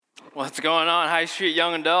What's going on, High Street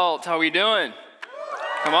Young Adults? How we doing?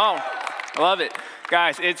 Come on. I love it.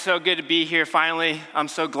 Guys, it's so good to be here finally. I'm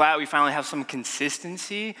so glad we finally have some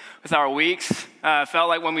consistency with our weeks. Felt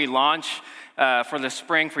like when we launched for the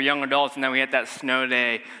spring for young adults, and then we had that snow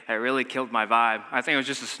day that really killed my vibe. I think it was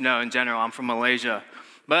just the snow in general. I'm from Malaysia.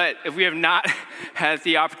 But if we have not had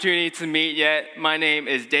the opportunity to meet yet, my name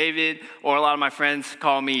is David, or a lot of my friends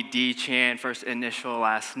call me D-Chan, first initial,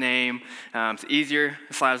 last name. It's easier,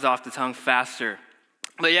 it slides off the tongue faster.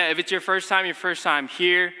 But yeah, if it's your first time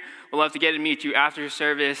here, we'd love to get to meet you after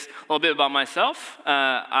service. A little bit about myself.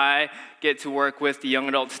 I get to work with the young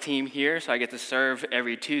adults team here, so I get to serve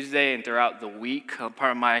every Tuesday and throughout the week.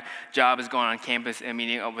 Part of my job is going on campus and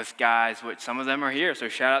meeting up with guys, which some of them are here, so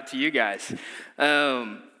shout out to you guys.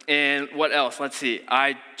 And what else? Let's see.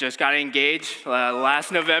 I just got engaged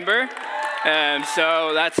last November,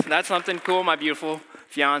 so that's something cool. My beautiful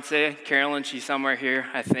fiance, Carolyn, she's somewhere here,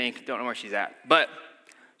 I think. Don't know where she's at, but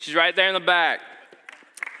she's right there in the back.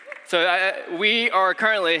 So we are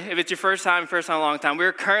currently, if it's your first time in a long time,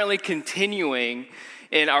 we're currently continuing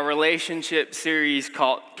in our relationship series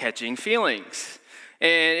called Catching Feelings.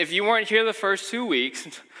 And if you weren't here the first 2 weeks,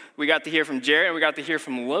 we got to hear from Jared and we got to hear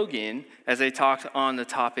from Logan as they talked on the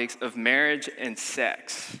topics of marriage and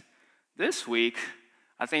sex. This week,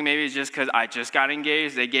 I think maybe it's just because I just got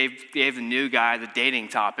engaged, they gave the new guy the dating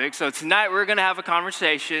topic. So tonight we're going to have a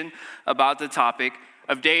conversation about the topic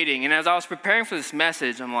of dating. And as I was preparing for this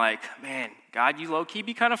message, I'm like, man, God, you low-key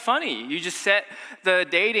be kind of funny. You just set the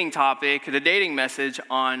dating topic, the dating message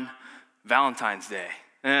on Valentine's Day.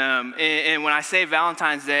 And when I say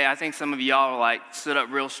Valentine's Day, I think some of y'all are like sat up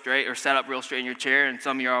real straight in your chair, and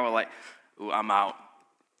some of y'all are like, ooh, I'm out.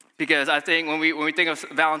 Because I think when we think of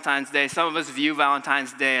Valentine's Day, some of us view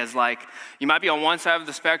Valentine's Day as like, you might be on one side of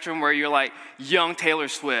the spectrum where you're like young Taylor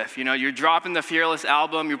Swift. You know, you're dropping the Fearless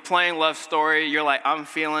album, you're playing Love Story, you're like, I'm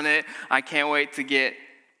feeling it, I can't wait to get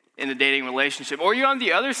in a dating relationship. Or you're on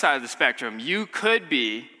the other side of the spectrum. You could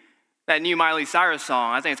be that new Miley Cyrus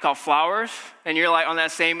song, I think it's called Flowers, and you're like on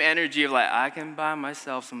that same energy of like, I can buy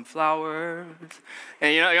myself some flowers.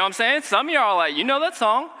 And you know what I'm saying? Some of y'all are like, you know that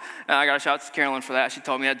song? And I got to shout out to Carolyn for that. She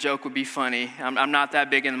told me that joke would be funny. I'm not that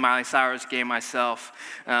big in the Miley Cyrus game myself,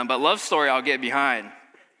 but Love Story I'll get behind.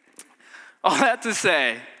 All that to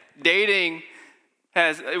say, dating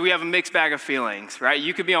we have a mixed bag of feelings, right?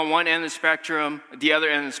 You could be on one end of the spectrum, the other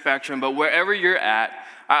end of the spectrum, but wherever you're at,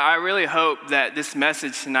 I really hope that this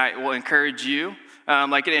message tonight will encourage you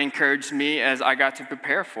like it encouraged me as I got to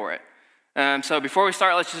prepare for it. So before we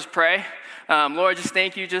start, let's just pray. Lord, just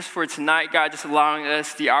thank you just for tonight, God, just allowing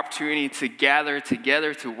us the opportunity to gather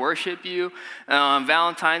together to worship you.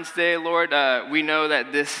 Valentine's Day, Lord, we know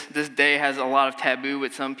that this day has a lot of taboo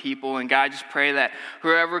with some people, and God, just pray that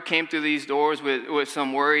whoever came through these doors with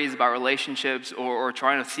some worries about relationships or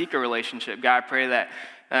trying to seek a relationship, God, I pray that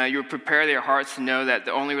you would prepare their hearts to know that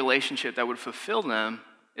the only relationship that would fulfill them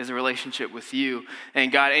is a relationship with you. And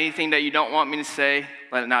God, anything that you don't want me to say,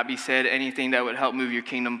 let it not be said. Anything that would help move your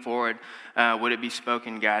kingdom forward, would it be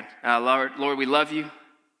spoken, God. Lord, we love you.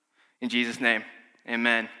 In Jesus' name,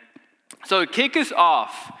 amen. So to kick us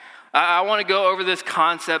off, I want to go over this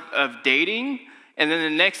concept of dating. And then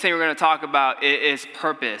the next thing we're going to talk about is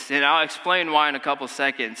purpose. And I'll explain why in a couple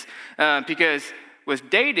seconds. Because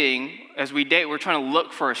with dating, as we date, we're trying to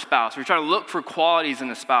look for a spouse. We're trying to look for qualities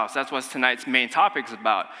in a spouse. That's what tonight's main topic is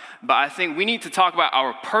about. But I think we need to talk about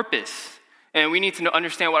our purpose. And we need to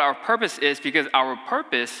understand what our purpose is, because our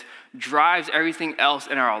purpose drives everything else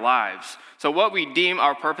in our lives. So what we deem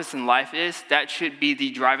our purpose in life is, that should be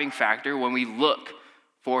the driving factor when we look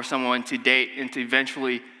for someone to date and to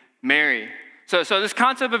eventually marry. So this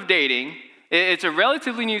concept of dating, it's a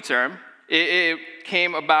relatively new term. It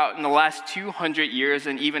came about in the last 200 years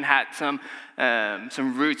and even had some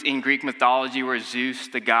roots in Greek mythology, where Zeus,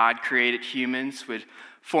 the god, created humans with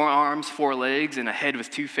 4 arms, 4 legs, and a head with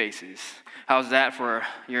 2 faces. How's that for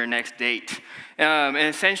your next date? And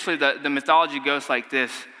essentially, the mythology goes like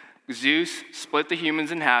this. Zeus split the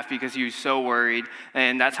humans in half because he was so worried,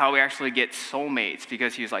 and that's how we actually get soulmates,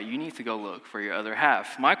 because he was like, you need to go look for your other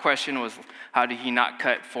half. My question was, how did he not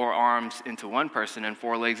cut 4 arms into one person and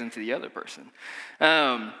 4 legs into the other person?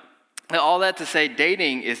 All that to say,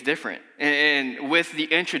 dating is different. And with the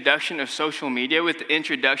introduction of social media, with the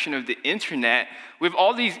introduction of the internet, we have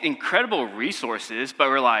all these incredible resources, but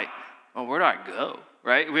we're like, oh, where do I go?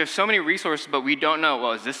 Right? We have so many resources, but we don't know,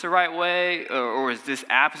 well, is this the right way? Or is this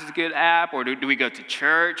app a good app? Or do we go to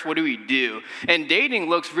church? What do we do? And dating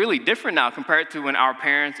looks really different now compared to when our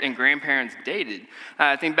parents and grandparents dated.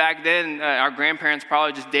 I think back then, our grandparents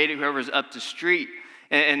probably just dated whoever's up the street.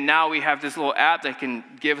 And now we have this little app that can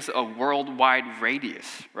give us a worldwide radius,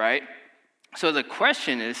 right? So the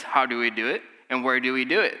question is, how do we do it? And where do we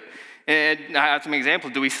do it? And I have some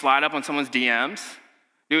examples. Do we slide up on someone's DMs?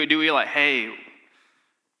 Do we like, hey,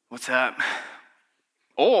 what's up?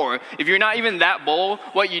 Or if you're not even that bold,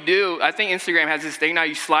 what you do, I think Instagram has this thing now,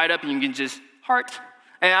 you slide up and you can just heart.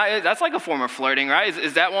 And that's like a form of flirting, right?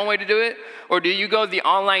 Is that one way to do it? Or do you go the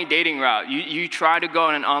online dating route? You try to go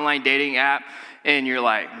on an online dating app and you're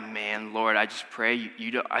like, man, Lord, I just pray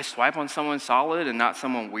I swipe on someone solid and not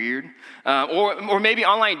someone weird. Or maybe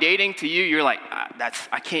online dating to you, you're like,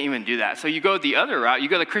 I can't even do that. So you go the other route, you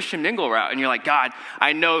go the Christian mingle route, and you're like, God,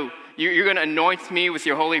 I know you're going to anoint me with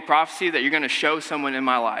your holy prophecy that you're going to show someone in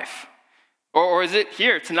my life. Or is it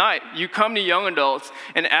here tonight? You come to young adults,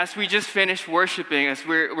 and as we just finished worshiping, as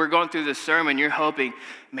we're going through this sermon, you're hoping,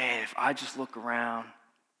 man, if I just look around,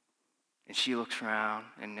 and she looks around,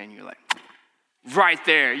 and then you're like, right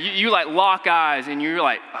there. You like lock eyes, and you're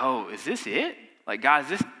like, oh, is this it? Like, God,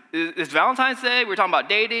 is Valentine's Day? We're talking about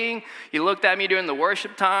dating. You looked at me during the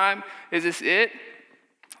worship time. Is this it?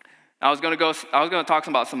 I was going to talk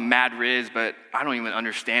about some mad riz, but I don't even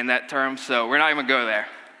understand that term, so we're not even going to go there.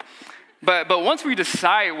 But once we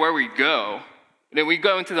decide where we go, then we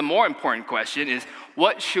go into the more important question is,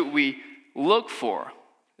 what should we look for?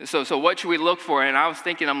 So what should we look for? And I was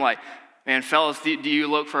thinking, I'm like, man, fellas, do you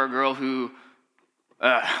look for a girl who,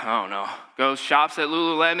 I don't know, shops at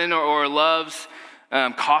Lululemon or loves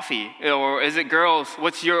coffee? Or is it girls,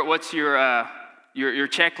 what's your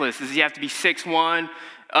checklist? Does he have to be 6'1",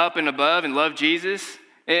 up and above and love Jesus?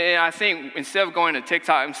 And I think instead of going to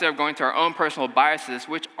TikTok, instead of going to our own personal biases,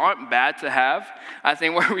 which aren't bad to have, I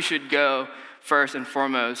think where we should go first and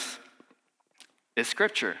foremost is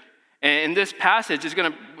Scripture. And this passage is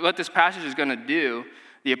what this passage is going to do.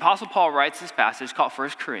 The Apostle Paul writes this passage called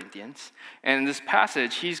 1 Corinthians. And in this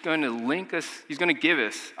passage, he's going to give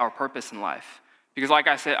us our purpose in life. Because like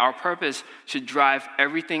I said, our purpose should drive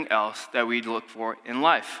everything else that we look for in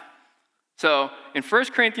life. So in 1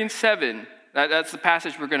 Corinthians 7, that's the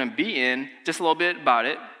passage we're going to be in, just a little bit about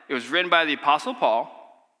it. It was written by the Apostle Paul.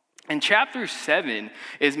 And chapter 7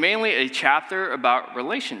 is mainly a chapter about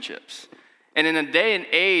relationships. And in a day and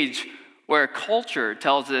age where culture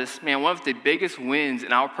tells us, man, one of the biggest wins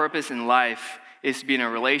in our purpose in life is to be in a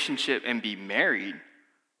relationship and be married,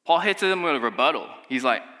 Paul hits them with a rebuttal. He's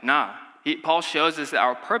like, nah. Paul shows us that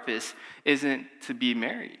our purpose isn't to be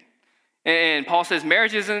married. And Paul says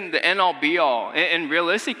marriage isn't the end-all, be-all. And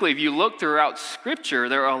realistically, if you look throughout Scripture,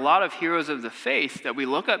 there are a lot of heroes of the faith that we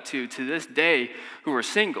look up to this day who are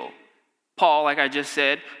single. Paul, like I just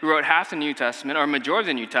said, who wrote half the New Testament, or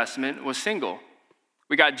majority of the New Testament, was single.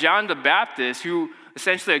 We got John the Baptist, who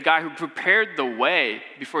essentially a guy who prepared the way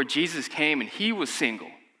before Jesus came, and he was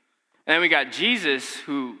single. And then we got Jesus,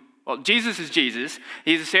 Jesus is Jesus.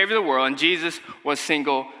 He's the Savior of the world, and Jesus was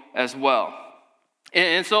single as well.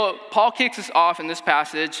 And so Paul kicks us off in this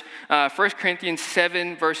passage, 1 Corinthians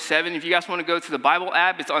 7, verse 7. If you guys want to go to the Bible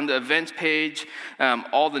app, it's on the events page.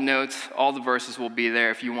 All the notes, all the verses will be there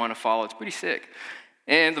if you want to follow. It's pretty sick.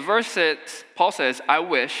 And the verse says, Paul says, I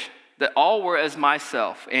wish that all were as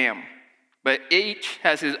myself am, but each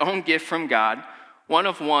has his own gift from God, one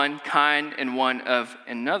of one kind and one of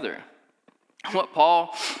another. What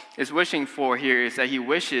Paul is wishing for here is that he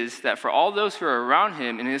wishes that for all those who are around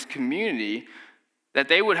him in his community, that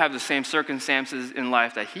they would have the same circumstances in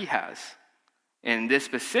life that he has. In this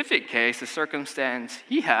specific case, the circumstance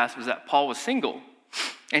he has was that Paul was single,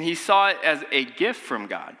 and he saw it as a gift from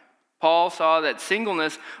God. Paul saw that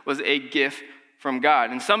singleness was a gift from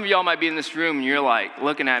God. And some of y'all might be in this room, and you're like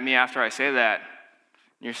looking at me after I say that,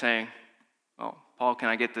 and you're saying, oh, Paul, can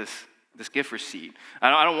I get this gift receipt?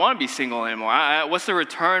 I don't want to be single anymore. What's the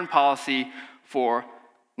return policy for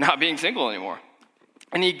not being single anymore?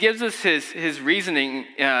 And he gives us his reasoning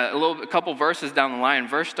a couple verses down the line.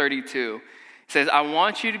 Verse 32 says, I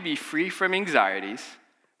want you to be free from anxieties.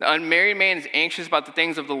 The unmarried man is anxious about the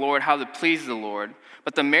things of the Lord, how to please the Lord.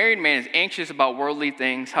 But the married man is anxious about worldly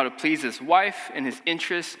things, how to please his wife, and his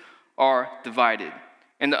interests are divided.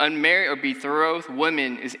 And the unmarried or betrothed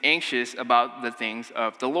woman is anxious about the things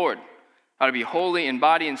of the Lord, how to be holy in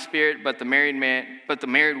body and spirit. But the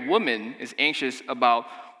married woman is anxious about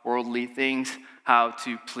worldly things, how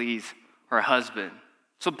to please her husband.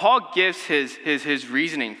 So Paul gives his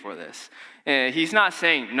reasoning for this. He's not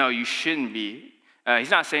saying, no, you shouldn't be. He's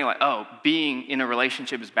not saying like, oh, being in a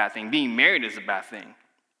relationship is a bad thing. Being married is a bad thing.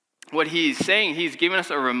 What he's saying, he's giving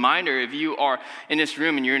us a reminder, if you are in this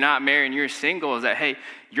room and you're not married and you're single, is that, hey,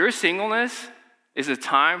 your singleness is a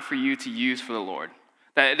time for you to use for the Lord.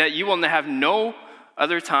 That you will have no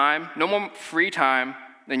other time, no more free time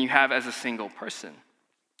than you have as a single person.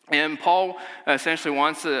 And Paul essentially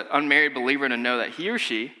wants the unmarried believer to know that he or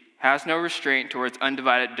she has no restraint towards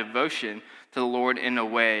undivided devotion to the Lord in a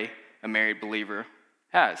way a married believer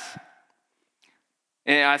has.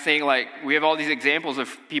 And I think we have all these examples of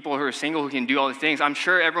people who are single who can do all these things. I'm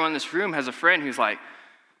sure everyone in this room has a friend who's like,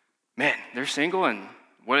 man, they're single and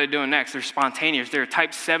what are they doing next? They're spontaneous. They're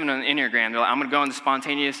type 7 on the Enneagram. They're like, I'm going to go on this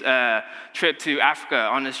spontaneous trip to Africa,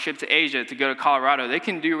 on this trip to Asia, to go to Colorado. They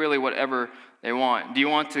can do really whatever they want. Do you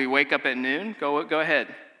want to wake up at noon? Go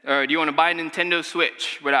ahead. Or do you want to buy a Nintendo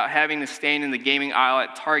Switch without having to stand in the gaming aisle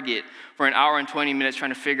at Target for an hour and 20 minutes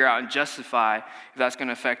trying to figure out and justify if that's going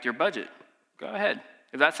to affect your budget? Go ahead.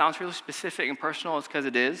 If that sounds really specific and personal, it's because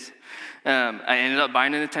it is. I ended up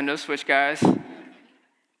buying a Nintendo Switch, guys.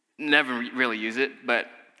 Never really use it, but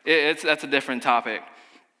that's a different topic.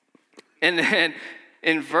 And then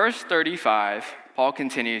in verse 35, Paul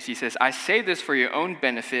continues. He says, I say this for your own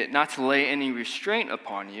benefit, not to lay any restraint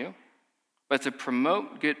upon you, but to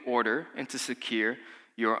promote good order and to secure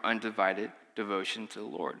your undivided devotion to the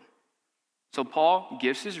Lord. So Paul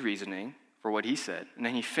gives his reasoning for what he said, and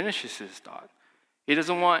then he finishes his thought. He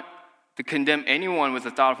doesn't want to condemn anyone with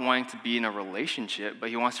the thought of wanting to be in a relationship, but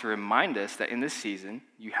he wants to remind us that in this season,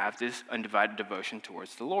 you have this undivided devotion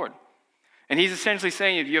towards the Lord. And he's essentially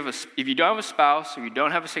saying if you don't have a spouse or you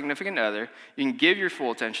don't have a significant other, you can give your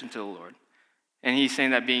full attention to the Lord. And he's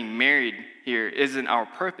saying that being married here isn't our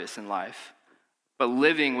purpose in life, but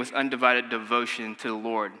living with undivided devotion to the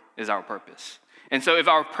Lord is our purpose. And so if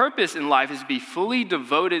our purpose in life is to be fully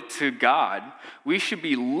devoted to God, we should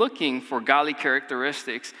be looking for godly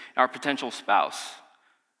characteristics in our potential spouse.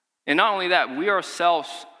 And not only that, we ourselves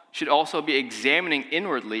should also be examining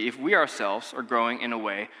inwardly if we ourselves are growing in a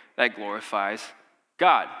way that glorifies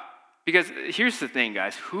God. Because here's the thing,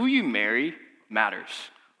 guys, who you marry matters.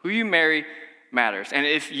 Who you marry matters. And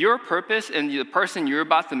if your purpose and the person you're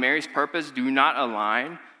about to marry's purpose do not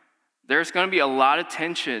align, there's going to be a lot of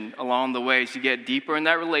tension along the way as you get deeper in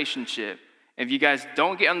that relationship. If you guys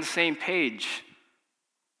don't get on the same page,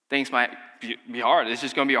 things might be hard. It's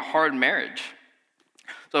just going to be a hard marriage.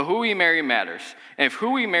 So who we marry matters. And if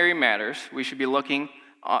who we marry matters, we should be looking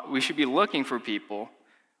for people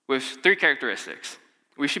with 3 characteristics.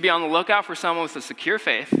 We should be on the lookout for someone with a secure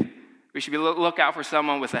faith. We should be on the lookout for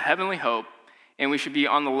someone with a heavenly hope. And we should be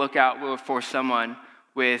on the lookout for someone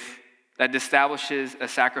that establishes a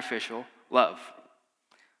sacrificial love.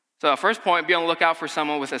 So first point, be on the lookout for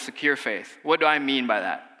someone with a secure faith. What do I mean by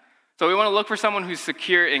that? So we want to look for someone who's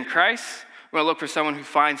secure in Christ. We want to look for someone who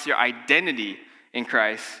finds your identity in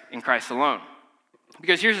Christ alone.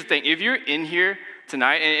 Because here's the thing, if you're in here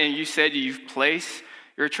tonight and you said you've placed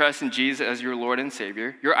your trust in Jesus as your Lord and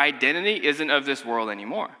Savior, your identity isn't of this world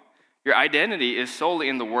anymore. Your identity is solely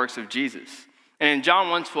in the works of Jesus. And in John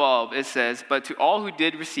 1:12, it says, but to all who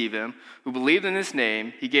did receive him, who believed in his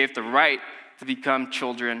name, he gave the right to become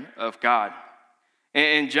children of God.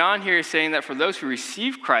 And John here is saying that for those who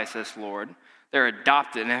receive Christ as Lord, they're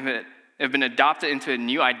adopted and have been adopted into a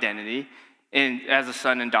new identity as a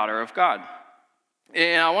son and daughter of God.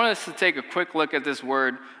 And I want us to take a quick look at this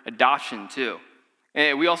word adoption too.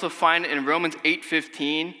 And we also find it in Romans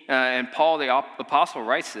 8:15, and Paul the apostle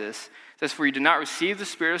writes this. It says, for you did not receive the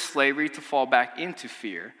spirit of slavery to fall back into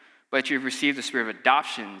fear, but you have received the spirit of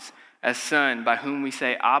adoptions as son, by whom we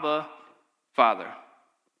say, Abba, Father.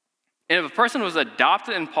 And if a person was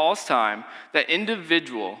adopted in Paul's time, that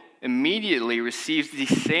individual immediately receives the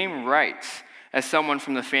same rights as someone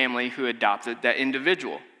from the family who adopted that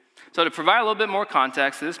individual. So to provide a little bit more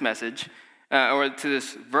context to this message, or to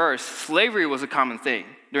this verse, slavery was a common thing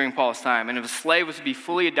during Paul's time. And if a slave was to be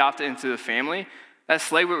fully adopted into the family, that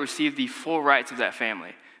slave would receive the full rights of that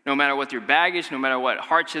family. No matter what their baggage, no matter what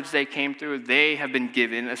hardships they came through, they have been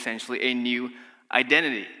given essentially a new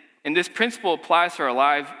identity. And this principle applies to our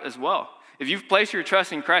lives as well. If you've placed your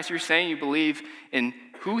trust in Christ, you're saying you believe in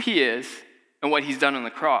who he is and what he's done on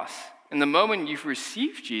the cross. And the moment you've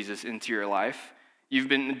received Jesus into your life, you've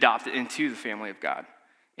been adopted into the family of God.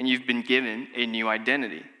 And you've been given a new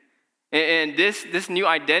identity. And this new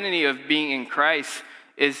identity of being in Christ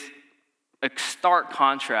is a stark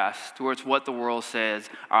contrast towards what the world says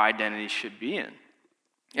our identity should be in.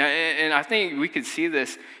 And I think we could see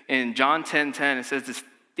this in John 10:10. It says, this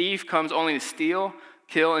thief comes only to steal,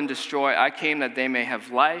 kill, and destroy. I came that they may have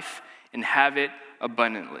life and have it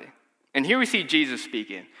abundantly. And here we see Jesus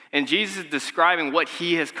speaking. And Jesus is describing what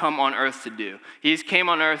he has come on earth to do. He's came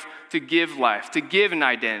on earth to give life, to give an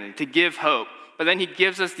identity, to give hope. But then he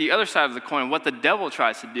gives us the other side of the coin, what the devil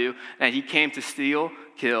tries to do, that he came to steal,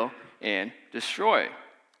 kill, and destroy.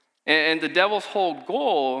 And the devil's whole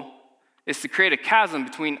goal is to create a chasm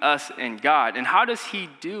between us and God. And how does he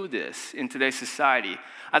do this in today's society?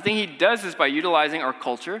 I think he does this by utilizing our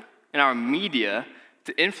culture and our media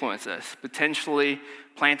to influence us, potentially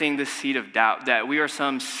planting the seed of doubt that we are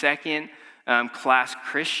some second class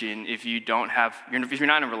Christian if you're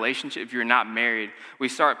not in a relationship, if you're not married. We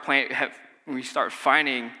start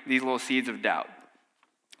finding these little seeds of doubt.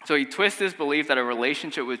 So he twists this belief that a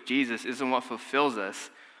relationship with Jesus isn't what fulfills us,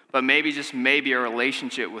 but maybe, just maybe, a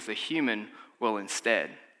relationship with a human will instead.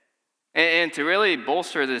 And to really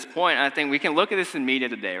bolster this point, I think we can look at this in media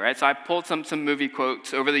today, right? So I pulled some movie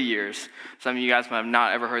quotes over the years. Some of you guys might have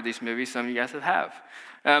not ever heard these movies. Some of you guys have.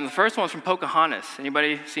 The first one's from Pocahontas.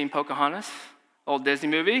 Anybody seen Pocahontas? Old Disney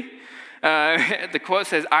movie? The quote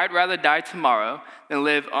says, "I'd rather die tomorrow than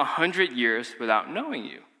live 100 years without knowing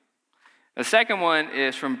you." The second one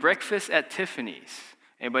is from Breakfast at Tiffany's.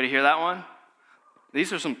 Anybody hear that one?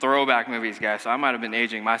 These are some throwback movies, guys, so I might have been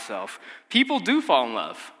aging myself. People do fall in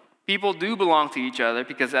love. People do belong to each other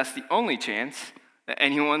because that's the only chance that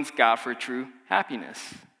anyone's got for true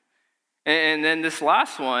happiness. And then this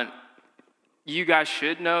last one, you guys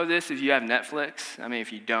should know this if you have Netflix. I mean,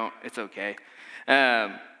 if you don't, it's okay.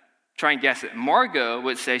 Try and guess it. Margot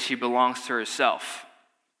would say she belongs to herself.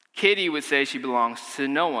 Kitty would say she belongs to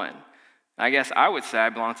no one. I guess I would say I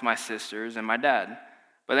belong to my sisters and my dad.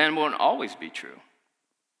 But then it won't always be true.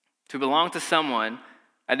 To belong to someone,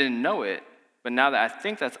 I didn't know it, but now that I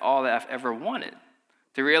think that's all that I've ever wanted.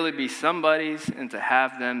 To really be somebody's and to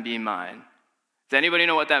have them be mine. Does anybody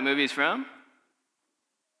know what that movie is from?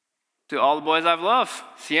 To All the Boys I've Loved.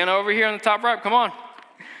 Sienna over here on the top right, come on.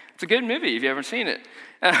 It's a good movie if you haven't seen it.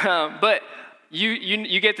 But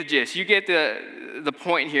you get the gist. You get the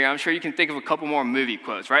point here. I'm sure you can think of a couple more movie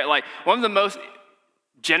quotes, right? Like one of the most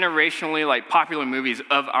generationally popular movies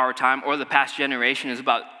of our time or the past generation is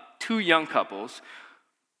about two young couples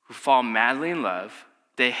who fall madly in love.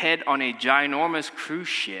 They head on a ginormous cruise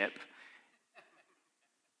ship.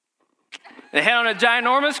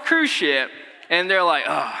 And they're like,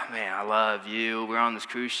 "Oh, man, I love you. We're on this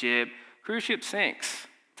cruise ship." Cruise ship sinks.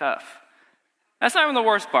 Tough. That's not even the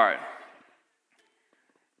worst part.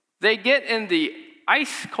 They get in the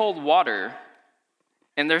ice-cold water,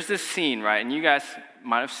 and there's this scene, right? And you guys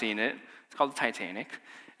might have seen it. It's called the Titanic.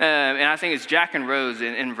 And I think it's Jack and Rose,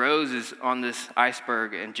 and Rose is on this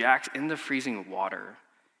iceberg, and Jack's in the freezing water.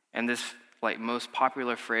 And this most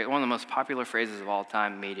popular phrase, one of the most popular phrases of all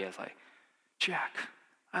time in media is like, "Jack,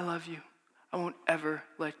 I love you. I won't ever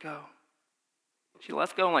let go." She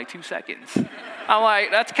lets go in 2 seconds. I'm like,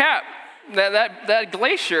 that's cap. That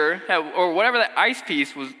glacier, or whatever that ice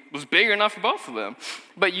piece was big enough for both of them.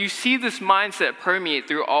 But you see this mindset permeate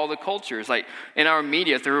through all the cultures, in our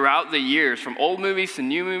media throughout the years, from old movies to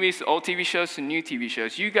new movies, to old TV shows to new TV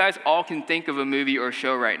shows. You guys all can think of a movie or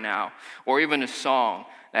show right now, or even a song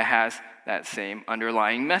that has that same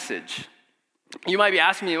underlying message. You might be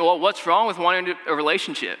asking me, well, what's wrong with wanting a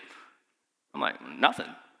relationship? I'm like,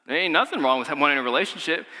 nothing. There ain't nothing wrong with wanting a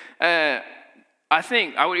relationship. I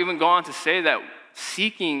think I would even go on to say that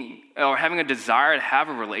seeking or having a desire to have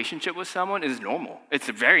a relationship with someone is normal. It's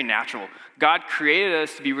very natural. God created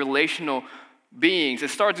us to be relational beings. It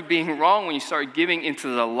starts being wrong when you start giving into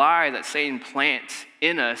the lie that Satan plants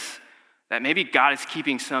in us that maybe God is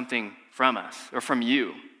keeping something from us or from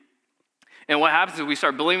you. And what happens is we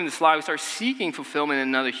start believing this lie, we start seeking fulfillment in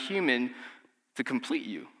another human to complete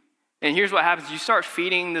you. And here's what happens. You start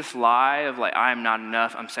feeding this lie of I'm not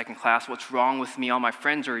enough, I'm second class, what's wrong with me, all my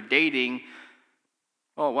friends are dating.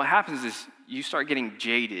 Well, what happens is you start getting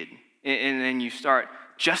jaded, and then you start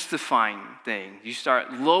justifying things. You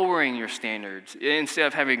start lowering your standards. Instead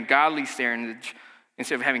of having godly standards,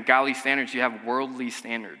 you have worldly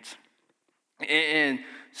standards. And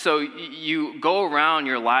so you go around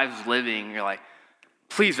your lives living, you're like,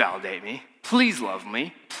 "Please validate me. Please love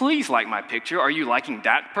me. Please like my picture. Are you liking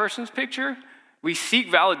that person's picture?" We seek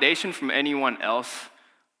validation from anyone else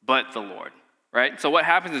but the Lord, right? So what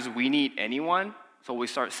happens is we need anyone, so we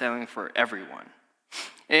start settling for everyone.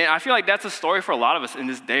 And I feel like that's a story for a lot of us in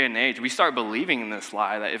this day and age. We start believing in this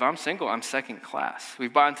lie that if I'm single, I'm second class.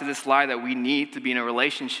 We've bought into this lie that we need to be in a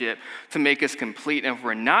relationship to make us complete. And if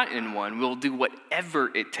we're not in one, we'll do whatever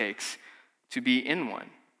it takes to be in one.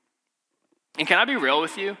 And can I be real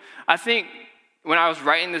with you? I think when I was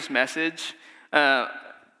writing this message, a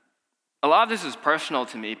lot of this is personal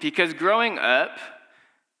to me because growing up,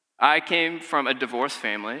 I came from a divorced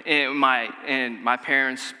family, and my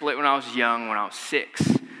parents split when I was young, when I was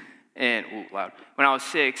 6. when I was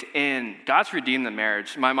 6, and God's redeemed the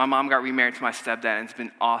marriage. My mom got remarried to my stepdad, and it's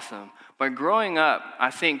been awesome. But growing up,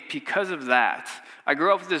 I think because of that, I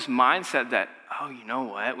grew up with this mindset that, oh, you know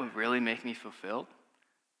what would really make me fulfilled?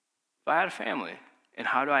 If I had a family. And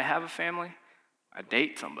how do I have a family? I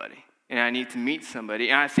date somebody, and I need to meet somebody.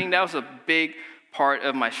 And I think that was a big part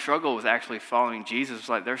of my struggle was actually following Jesus. It's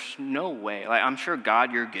like, there's no way. Like, I'm sure,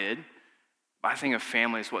 God, you're good, but I think a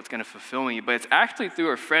family is what's going to fulfill me. But it's actually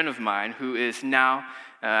through a friend of mine who is now,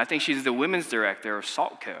 I think she's the women's director of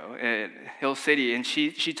Saltco at Hill City. And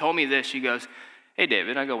she told me this. She goes, hey,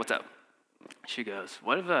 David. I go, what's up? She goes,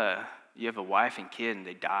 what if you have a wife and kid and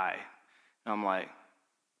they die? And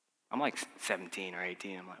I'm like 17 or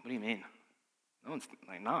 18. I'm like, what do you mean? No one's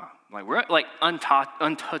like, nah. I'm like, we're like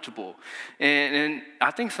untouchable. And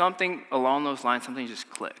I think something along those lines, something just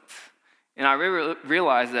clicked. And I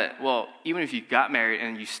realized that, well, even if you got married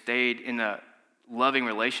and you stayed in a loving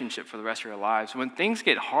relationship for the rest of your lives, when things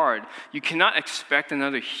get hard, you cannot expect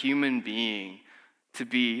another human being to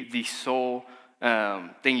be the sole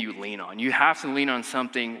thing you lean on. You have to lean on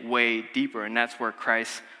something way deeper, and that's where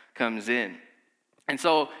Christ comes in. And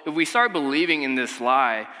so if we start believing in this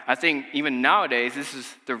lie, I think even nowadays, this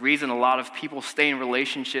is the reason a lot of people stay in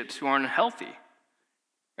relationships who aren't healthy.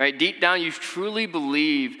 Right? Deep down, you truly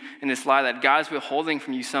believe in this lie that God's withholding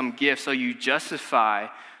from you some gift, so you justify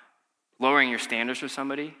lowering your standards for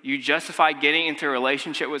somebody. You justify getting into a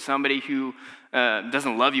relationship with somebody who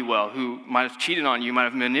doesn't love you well, who might have cheated on you, might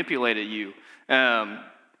have manipulated you. And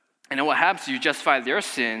then what happens is you justify their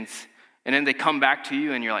sins, and then they come back to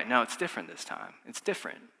you, and you're like, no, it's different this time. It's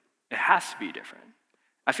different. It has to be different.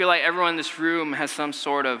 I feel like everyone in this room has some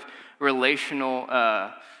sort of relational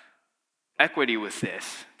equity with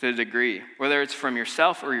this to a degree, whether it's from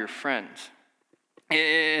yourself or your friends.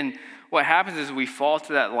 And what happens is we fall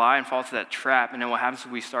to that lie and fall to that trap, and then what happens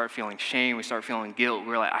is we start feeling shame, we start feeling guilt.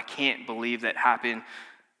 We're like, I can't believe that happened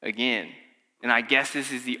again. And I guess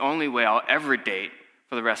this is the only way I'll ever date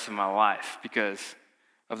for the rest of my life because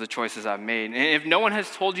of the choices I've made. And if no one has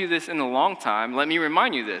told you this in a long time, let me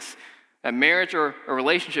remind you this, that marriage or a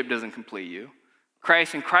relationship doesn't complete you.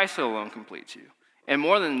 Christ and Christ alone completes you. And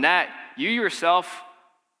more than that, you yourself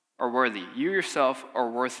are worthy. You yourself are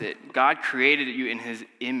worth it. God created you in his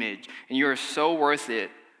image, and you are so worth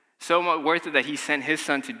it, so much worth it that he sent his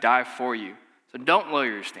son to die for you. So don't lower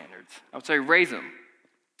your standards. I would say raise them.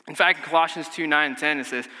 In fact, in Colossians 2:9-10, it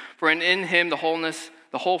says, for in him the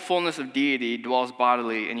whole fullness of deity dwells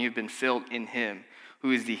bodily, and you've been filled in him,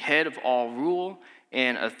 who is the head of all rule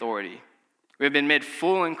and authority. We have been made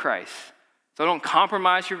full in Christ. So don't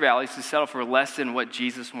compromise your values to settle for less than what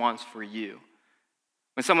Jesus wants for you.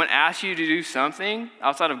 When someone asks you to do something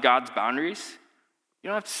outside of God's boundaries, you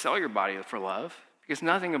don't have to sell your body for love because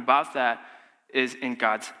nothing about that is in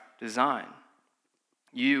God's design.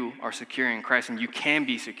 You are secure in Christ, and you can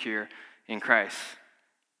be secure in Christ.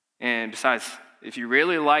 And besides, if you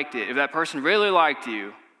really liked it, if that person really liked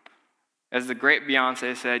you, as the great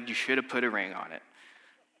Beyonce said, you should have put a ring on it.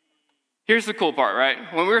 Here's the cool part, right?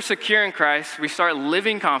 When we're secure in Christ, we start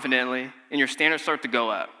living confidently, and your standards start to go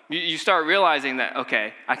up. You start realizing that,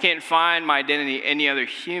 okay, I can't find my identity any other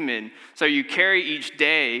human, so you carry each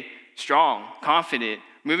day strong, confident,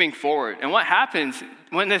 moving forward. And what happens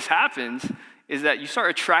when this happens is that you start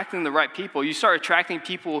attracting the right people. You start attracting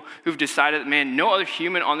people who've decided that, man, no other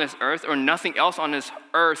human on this earth or nothing else on this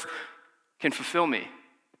earth can fulfill me.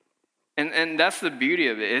 And that's the beauty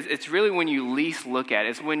of it. It's really when you least look at it.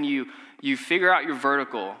 It's when you figure out your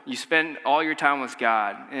vertical. You spend all your time with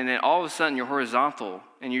God, and then all of a sudden you're horizontal,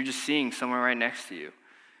 and you're just seeing someone right next to you.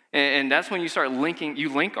 And that's when you start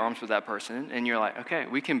you link arms with that person, and you're like, okay,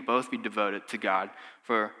 we can both be devoted to God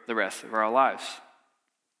for the rest of our lives.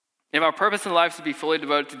 If our purpose in life is to be fully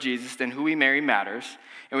devoted to Jesus, then who we marry matters,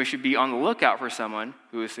 and we should be on the lookout for someone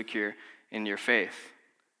who is secure in your faith.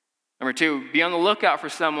 Number 2, be on the lookout for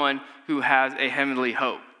someone who has a heavenly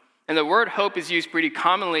hope. And the word hope is used pretty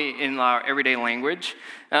commonly in our everyday language.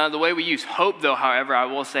 The way we use hope, though, however, I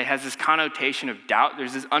will say, has this connotation of doubt.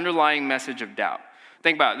 There's this underlying message of doubt.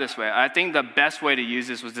 Think about it this way. I think the best way to use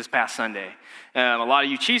this was this past Sunday. A lot of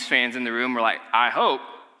you Chiefs fans in the room were like, I hope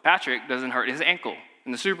Patrick doesn't hurt his ankle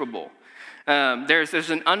in the Super Bowl. There's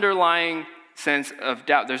an underlying sense of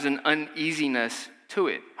doubt. There's an uneasiness to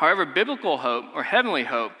it. However, biblical hope or heavenly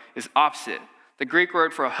hope is opposite. The Greek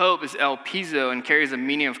word for hope is elpizo and carries a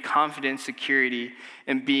meaning of confidence, security,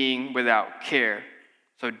 and being without care.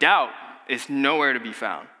 So doubt is nowhere to be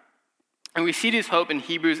found. And we see this hope in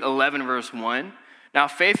Hebrews 11, verse 1. Now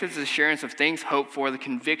faith is the assurance of things hoped for, the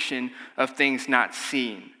conviction of things not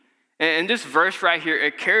seen. And this verse right here,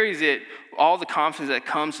 it carries all the confidence that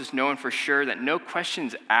comes with knowing for sure that no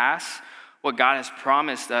questions asked what God has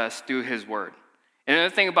promised us through his word. And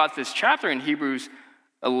another thing about this chapter in Hebrews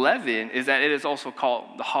 11 is that it is also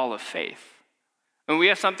called the Hall of Faith. And we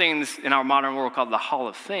have something in our modern world called the Hall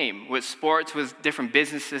of Fame, with sports, with different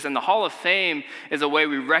businesses. And the Hall of Fame is a way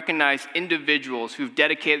we recognize individuals who've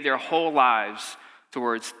dedicated their whole lives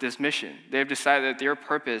towards this mission. They've decided that their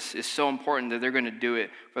purpose is so important that they're going to do it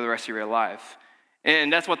for the rest of their life.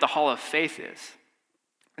 And that's what the Hall of Faith is.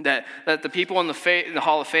 That the people in the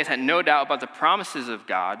Hall of Faith had no doubt about the promises of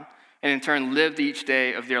God, and in turn lived each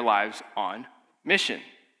day of their lives on mission.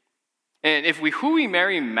 And if who we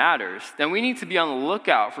marry matters, then we need to be on the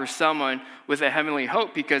lookout for someone with a heavenly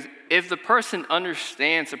hope, because if the person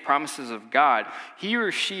understands the promises of God, he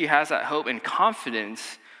or she has that hope and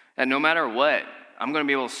confidence that no matter what, I'm going to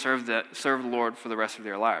be able to serve the Lord for the rest of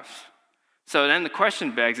their lives. So then the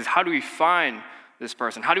question begs is, how do we find this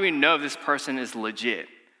person? How do we know if this person is legit?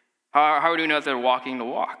 How do we know if they're walking the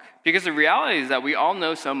walk? Because the reality is that we all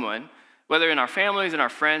know someone, whether in our families and our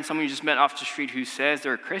friends, someone you just met off the street who says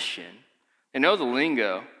they're a Christian. They know the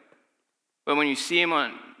lingo, but when you see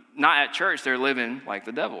them not at church, they're living like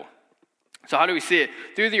the devil. So how do we see it?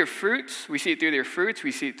 Through their fruits. We see it through their fruits.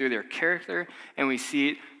 We see it through their character, and we see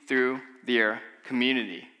it through their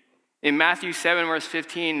community. In Matthew 7, verse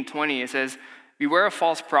 15 and 20, it says, "Beware of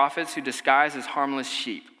false prophets who disguise as harmless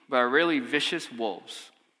sheep, but are really vicious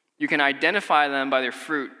wolves. You can identify them by their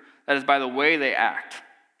fruit, that is, by the way they act.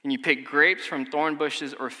 Can you pick grapes from thorn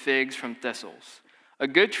bushes or figs from thistles? A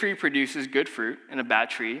good tree produces good fruit, and a bad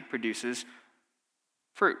tree produces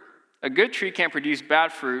fruit. A good tree can't produce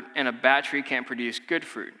bad fruit, and a bad tree can't produce good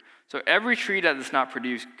fruit. So every tree that does not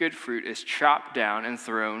produce good fruit is chopped down and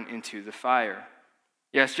thrown into the fire."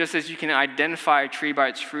 Yes, just as you can identify a tree by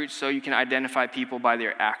its fruit, so you can identify people by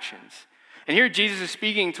their actions. And here Jesus is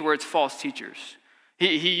speaking towards false teachers.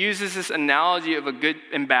 He uses this analogy of a good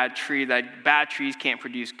and bad tree, that bad trees can't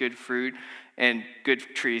produce good fruit, and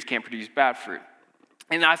good trees can't produce bad fruit.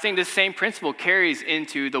 And I think this same principle carries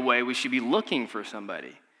into the way we should be looking for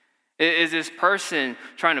somebody. Is this person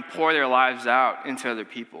trying to pour their lives out into other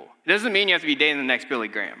people? It doesn't mean you have to be dating the next Billy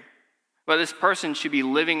Graham, but this person should be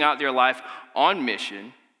living out their life on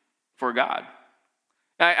mission for God.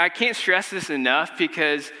 I can't stress this enough,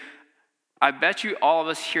 because I bet you all of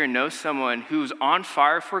us here know someone who's on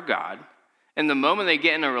fire for God, and the moment they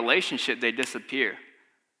get in a relationship, they disappear.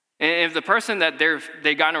 And if the person that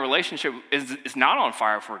they got in a relationship is not on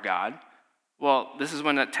fire for God, well, this is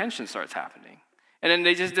when that tension starts happening. And then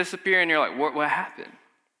they just disappear, and you're like, what happened?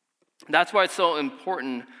 That's why it's so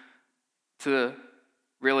important to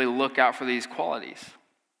really look out for these qualities.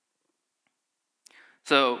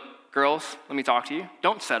 So, girls, let me talk to you.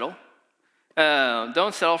 Don't settle.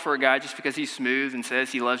 Don't settle for a guy just because he's smooth and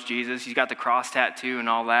says he loves Jesus. He's got the cross tattoo and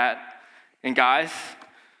all that. And guys,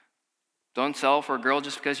 don't settle for a girl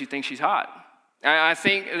just because you think she's hot. I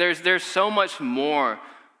think there's so much more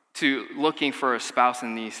to looking for a spouse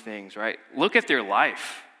in these things, right? Look at their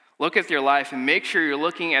life. Look at their life and make sure you're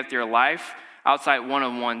looking at their life outside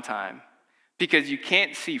one-on-one time. Because you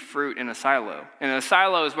can't see fruit in a silo. And a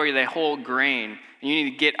silo is where they hold grain, and you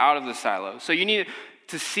need to get out of the silo. So you need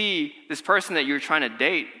to see this person that you're trying to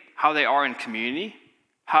date, how they are in community,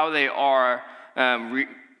 how they are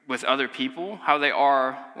with other people, how they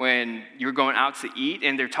are when you're going out to eat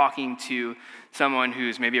and they're talking to someone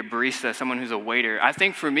who's maybe a barista, someone who's a waiter. I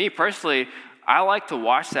think for me personally, I like to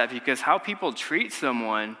watch that, because how people treat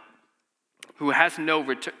someone who has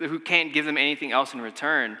who can't give them anything else in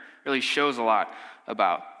return really shows a lot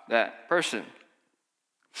about that person.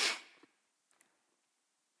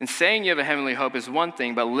 And saying you have a heavenly hope is one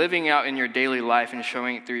thing, but living out in your daily life and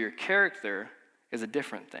showing it through your character is a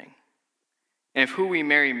different thing. And if who we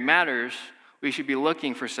marry matters, we should be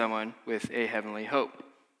looking for someone with a heavenly hope.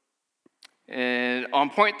 And on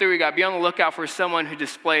point 3, we got to be on the lookout for someone who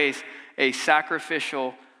displays a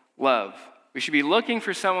sacrificial love. We should be looking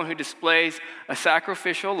for someone who displays a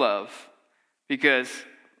sacrificial love, because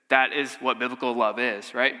that is what biblical love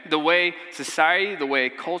is, right? The way society, the way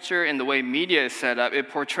culture, and the way media is set up, it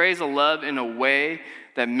portrays a love in a way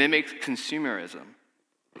that mimics consumerism.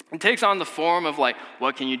 It takes on the form of like,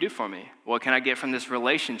 what can you do for me? What can I get from this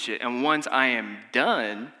relationship? And once I am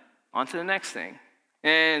done, on to the next thing.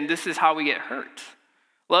 And this is how we get hurt.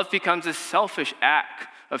 Love becomes a selfish act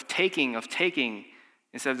of taking,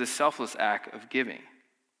 instead of the selfless act of giving.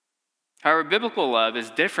 However, biblical love is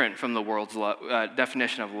different from the world's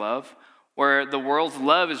definition of love, where the world's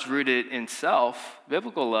love is rooted in self.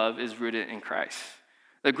 Biblical love is rooted in Christ.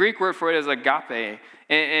 The Greek word for it is agape,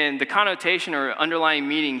 and the connotation or underlying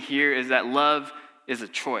meaning here is that love is a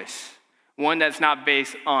choice, one that's not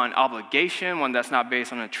based on obligation, one that's not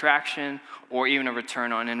based on attraction, or even a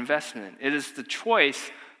return on investment. It is the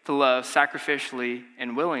choice to love sacrificially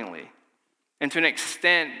and willingly. And to an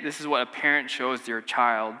extent, this is what a parent shows their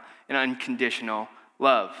child in unconditional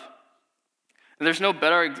love. And there's no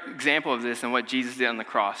better example of this than what Jesus did on the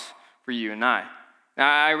cross for you and I. Now,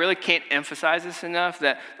 I really can't emphasize this enough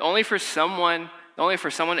that only for someone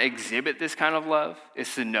to exhibit this kind of love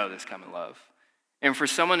is to know this kind of love. And for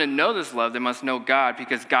someone to know this love, they must know God,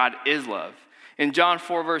 because God is love. In John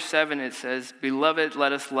 4, verse 7, it says, "Beloved,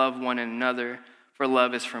 let us love one another, for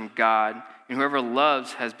love is from God, and whoever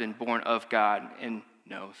loves has been born of God and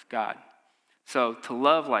knows God." So to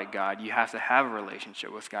love like God, you have to have a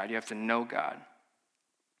relationship with God. You have to know God.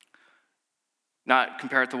 Not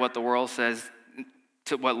compared to what the world says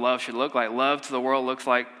to what love should look like. Love to the world looks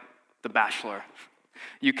like The Bachelor.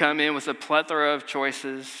 You come in with a plethora of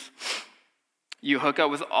choices. You hook up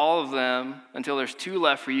with all of them until there's two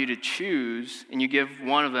left for you to choose, and you give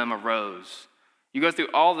one of them a rose. You go through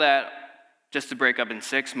all that just to break up in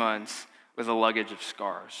 6 months with a luggage of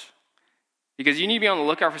scars. Because you need to be on the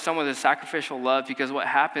lookout for someone with a sacrificial love, because what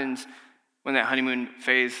happens when that honeymoon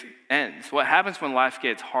phase ends? What happens when life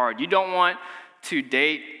gets hard? You don't want to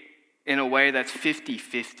date in a way that's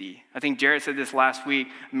 50-50. I think Jared said this last week.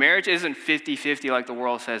 Marriage isn't 50-50 like the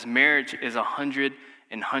world says. Marriage is 100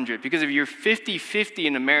 and 100. Because if you're 50-50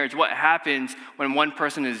 in a marriage, what happens when one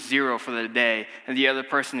person is 0 for the day and the other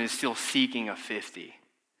person is still seeking a 50?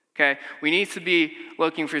 Okay? We need to be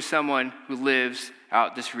looking for someone who lives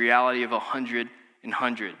out this reality of 100 and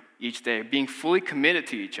 100 each day, being fully committed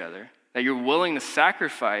to each other, that you're willing to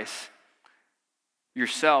sacrifice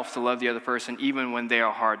yourself to love the other person even when they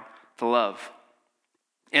are hard to love.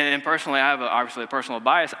 And personally, I have obviously a personal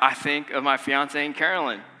bias. I think of my fiance and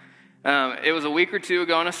Carolyn. It was a week or two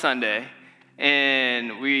ago on a Sunday,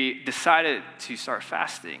 and we decided to start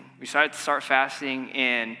fasting.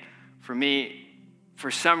 And for me, for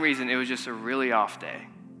some reason, it was just a really off day.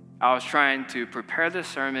 I was trying to prepare the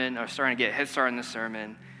sermon. I was starting to get a head start in the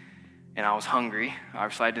sermon, and I was hungry.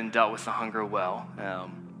 Obviously, I didn't deal with the hunger well.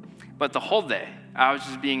 But the whole day, I was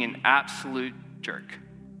just being an absolute jerk.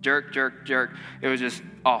 Jerk. It was just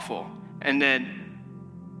awful. And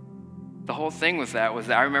then the whole thing with that was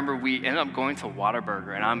that I remember we ended up going to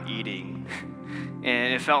Whataburger, and I'm eating.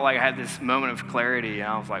 And it felt like I had this moment of clarity, and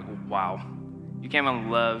I was like, wow, you can't even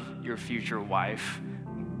love your future wife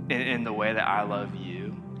in the way that I love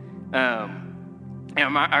you. And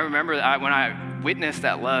I remember that when I witnessed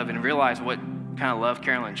that love and realized what kind of love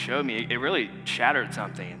Carolyn showed me, it really shattered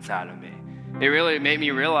something inside of me. It really made me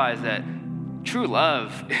realize that true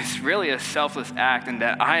love is really a selfless act, and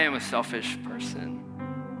that I am a selfish person,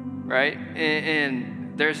 right?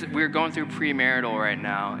 And we're going through premarital right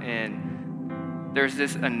now, and there's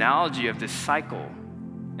this analogy of this cycle.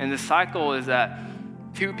 And the cycle is that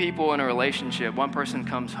two people in a relationship, one person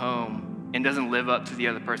comes home and doesn't live up to the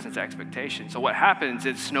other person's expectations. So what happens,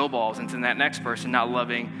 it snowballs into that next person not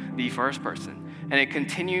loving the first person. And it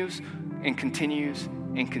continues and continues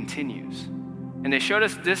and continues. And they showed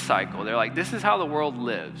us this cycle. They're like, this is how the world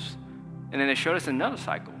lives. And then they showed us another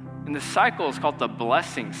cycle. And the cycle is called the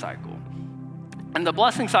blessing cycle. And the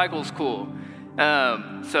blessing cycle is cool.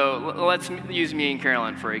 So let's use me and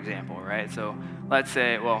Carolyn for example, right? So let's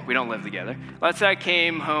say, well, we don't live together. Let's say I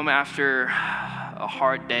came home after a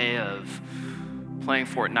hard day of playing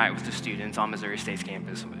Fortnite with the students on Missouri State's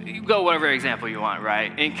campus. You go whatever example you want,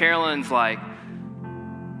 right? And Carolyn's like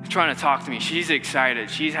trying to talk to me. She's excited.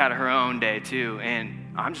 She's had her own day too,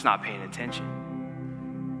 and I'm just not paying attention.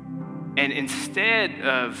 And instead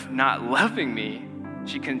of not loving me,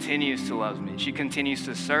 she continues to love me. She continues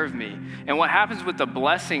to serve me. And what happens with the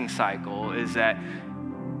blessing cycle is that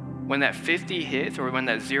when that 50 hits or when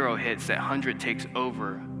that 0 hits, that 100 takes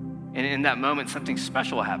over. And in that moment, something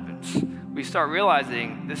special happens. We start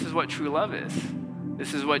realizing this is what true love is.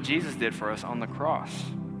 This is what Jesus did for us on the cross.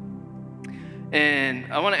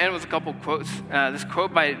 And I want to end with a couple quotes. This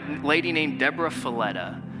quote by a lady named Deborah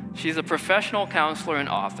Filetta. She's a professional counselor and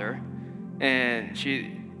author. And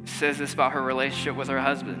she says this about her relationship with her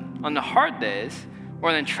husband. On the hard days,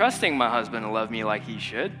 more than trusting my husband to love me like he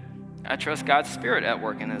should, I trust God's Spirit at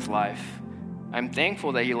work in his life. I'm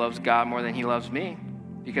thankful that he loves God more than he loves me,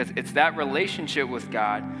 because it's that relationship with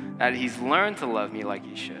God that he's learned to love me like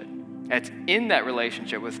he should. It's in that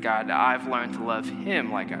relationship with God that I've learned to love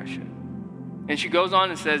him like I should. And she goes on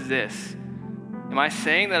and says this: am I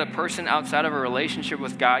saying that a person outside of a relationship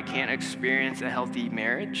with God can't experience a healthy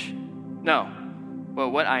marriage? No. But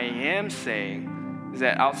what I am saying is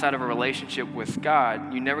that outside of a relationship with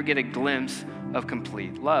God, you never get a glimpse of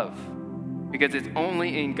complete love. Because it's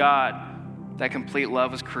only in God that complete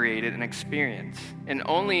love is created and experienced. And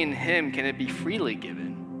only in Him can it be freely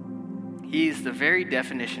given. He is the very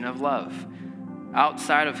definition of love.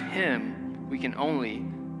 Outside of Him, we can only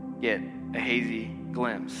get a hazy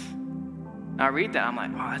glimpse. And I read that, I'm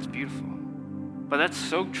like, wow, that's beautiful. But that's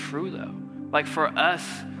so true, though. Like, for us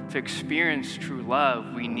to experience true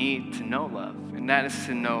love, we need to know love. And that is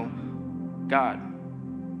to know God.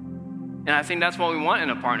 And I think that's what we want in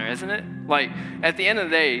a partner, isn't it? Like, at the end of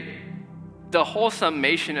the day, the whole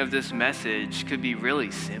summation of this message could be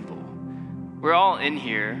really simple. We're all in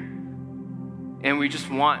here, and we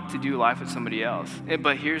just want to do life with somebody else.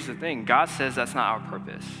 But here's the thing. God says that's not our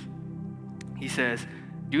purpose. He says,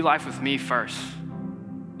 do life with me first,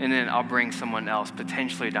 and then I'll bring someone else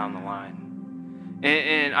potentially down the line.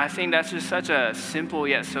 And I think that's just such a simple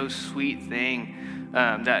yet so sweet thing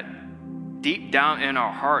that deep down in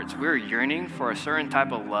our hearts, we're yearning for a certain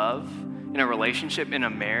type of love in a relationship, in a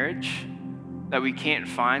marriage that we can't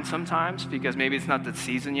find sometimes because maybe it's not the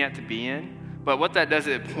season yet to be in. But what that does,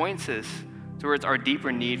 it points us towards our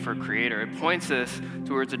deeper need for a creator. It points us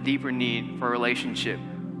towards a deeper need for a relationship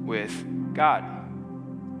with God.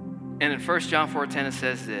 And in 1 John 4:10 it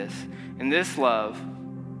says this, and this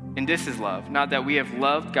is love, not that we have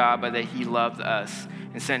loved God, but that He loved us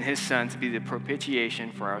and sent His Son to be the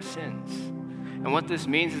propitiation for our sins. And what this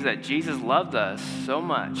means is that Jesus loved us so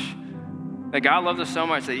much, that God loved us so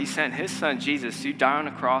much that He sent His Son Jesus to die on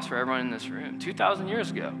the cross for everyone in this room 2,000 years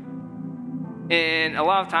ago. And a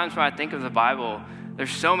lot of times when I think of the Bible, there's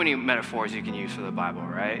so many metaphors you can use for the Bible,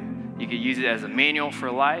 right? You could use it as a manual for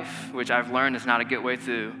life, which I've learned is not a good way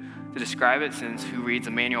to describe it, since who reads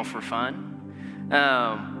a manual for fun?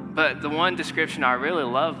 But the one description I really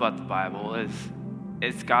love about the Bible is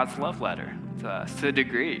it's God's love letter to us, to a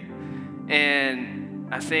degree. And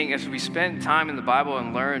I think as we spend time in the Bible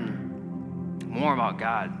and learn more about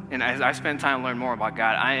God, and as I spend time to learn more about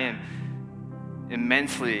God, I am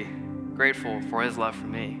immensely grateful for His love for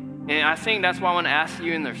me. And I think that's why I want to ask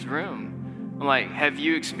you in this room, like, have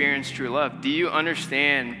you experienced true love? Do you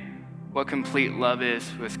understand what complete love is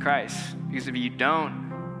with Christ? Because if you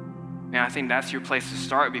don't, man, I think that's your place to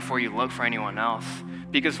start before you look for anyone else.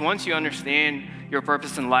 Because once you understand your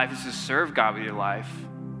purpose in life is to serve God with your life,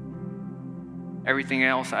 everything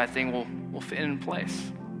else I think will fit in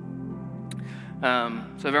place. So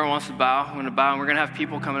if everyone wants to bow, I'm going to bow, and we're going to have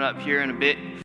people coming up here in a bit.